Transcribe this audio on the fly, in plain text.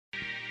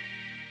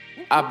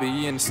I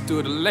be in the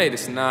studio the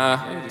latest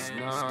now.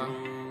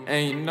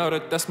 And you know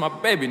that that's my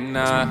baby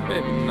now.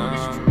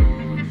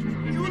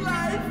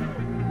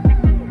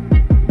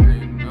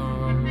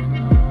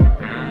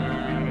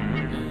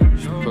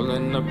 She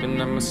pulling up in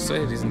that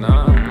Mercedes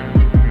now.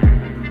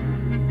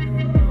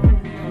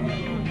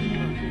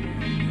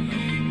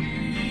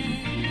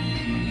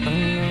 I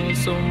know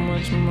so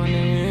much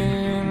money.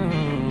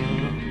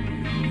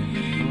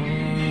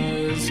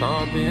 It's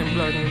hard being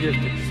black and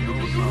gifted.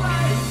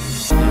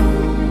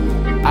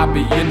 I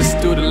be in the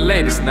studio the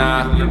latest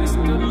now.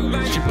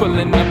 She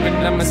pulling up in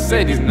that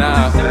Mercedes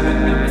now.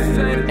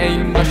 And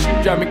you know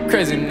she drive me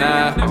crazy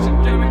now.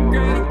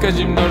 Cause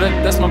you know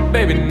that that's my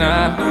baby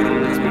now.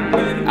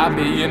 I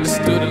be in the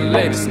studio the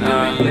latest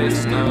now.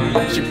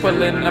 She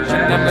pulling up in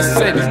that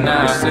Mercedes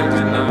now.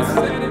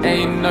 And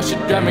you know she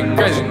drive me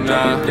crazy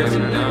now.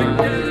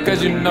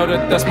 Cause you know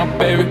that that's my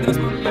baby.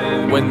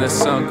 When the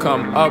sun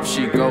come up,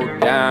 she go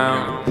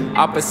down.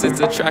 Opposites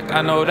attract,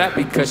 I know that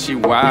because she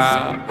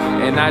wild.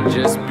 And I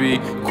just be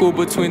cool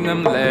between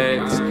them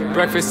legs.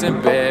 Breakfast in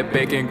bed,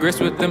 bacon grits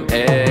with them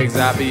eggs.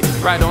 I be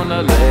right on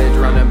the ledge,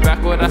 running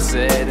back what I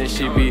said. And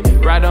she be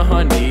right on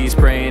her knees,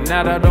 praying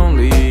that I don't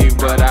leave.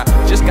 But I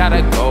just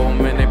gotta go,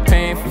 man, they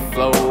paying for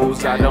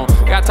flows. I don't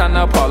got time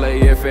to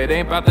parlay if it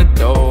ain't about the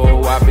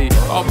dough. I be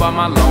all by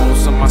my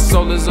lonesome, my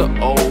soul is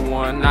an old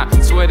one. I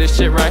swear this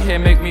shit right here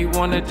make me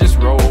wanna just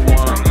roll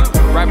one.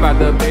 Right by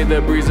the bay, the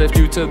breeze lifts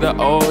you to the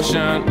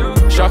ocean.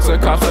 Sharks are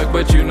cops like,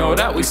 but you know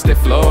that we stay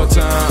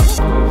floating.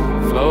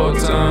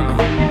 Floating,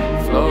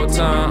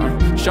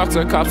 floating. Sharks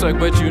are cops like,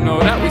 but you know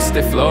that we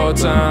stay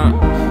floating.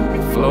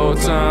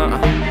 Floating,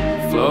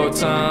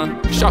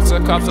 floating. Sharks are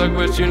cops like,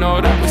 but you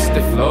know that we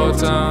stay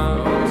floating.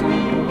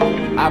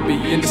 I be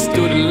in the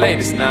studio the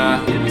latest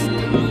now.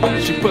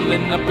 She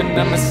pulling up in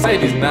that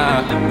Mercedes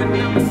now.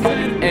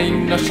 And you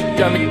know she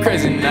drive me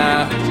crazy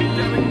now.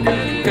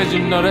 Cause you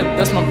know that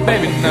that's my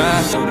baby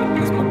now.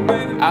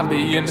 I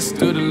be in the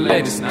studio the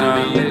latest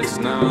now.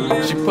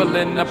 She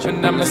pulling up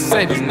in that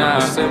Mercedes now.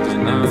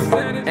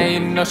 And you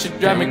know she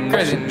drive me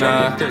crazy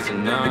now.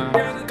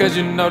 Cause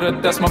you know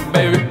that that's my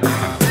baby.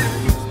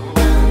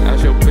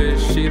 That's your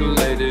bitch, she the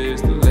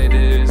latest, the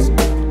latest.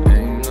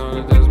 And you know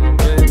that that's my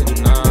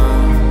baby now.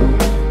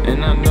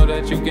 And I know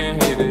that you can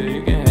hate it,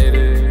 you can hate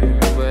it.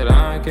 But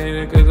I ain't hate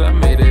it cause I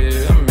made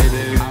it, I made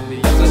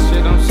it. That's the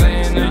shit I'm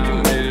saying that you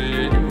made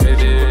it, you made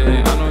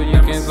it. I know you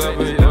can't stop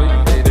it, oh you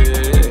hate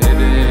it, hate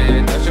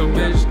it. That's your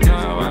bitch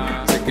now, I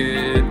take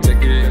it,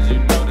 take it. Cause you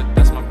know that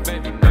that's my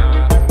baby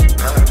now.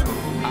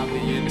 I be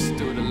in the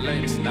studio the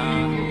latest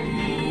now.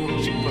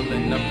 She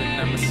pulling up in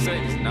that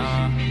Mercedes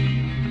now.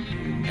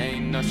 And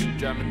you know she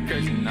drive me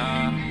crazy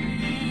now.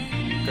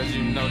 Cause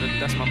you know that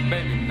that's my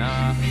baby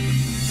now.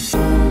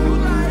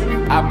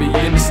 I be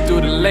in the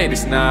studio the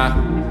latest now.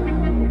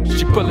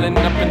 She pulling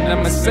up in that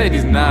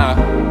Mercedes now.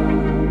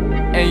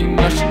 And you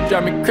know she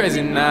drive me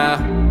crazy now.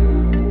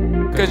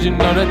 Cause you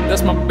know that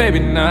that's my baby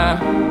now.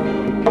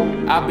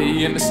 I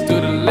be in the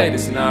studio the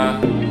latest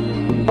now.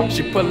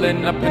 She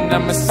pulling up in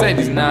that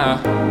Mercedes now.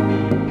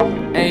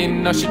 And you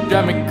know she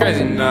drive me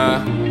crazy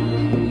now.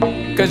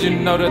 Cause you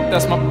know that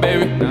that's my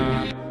baby.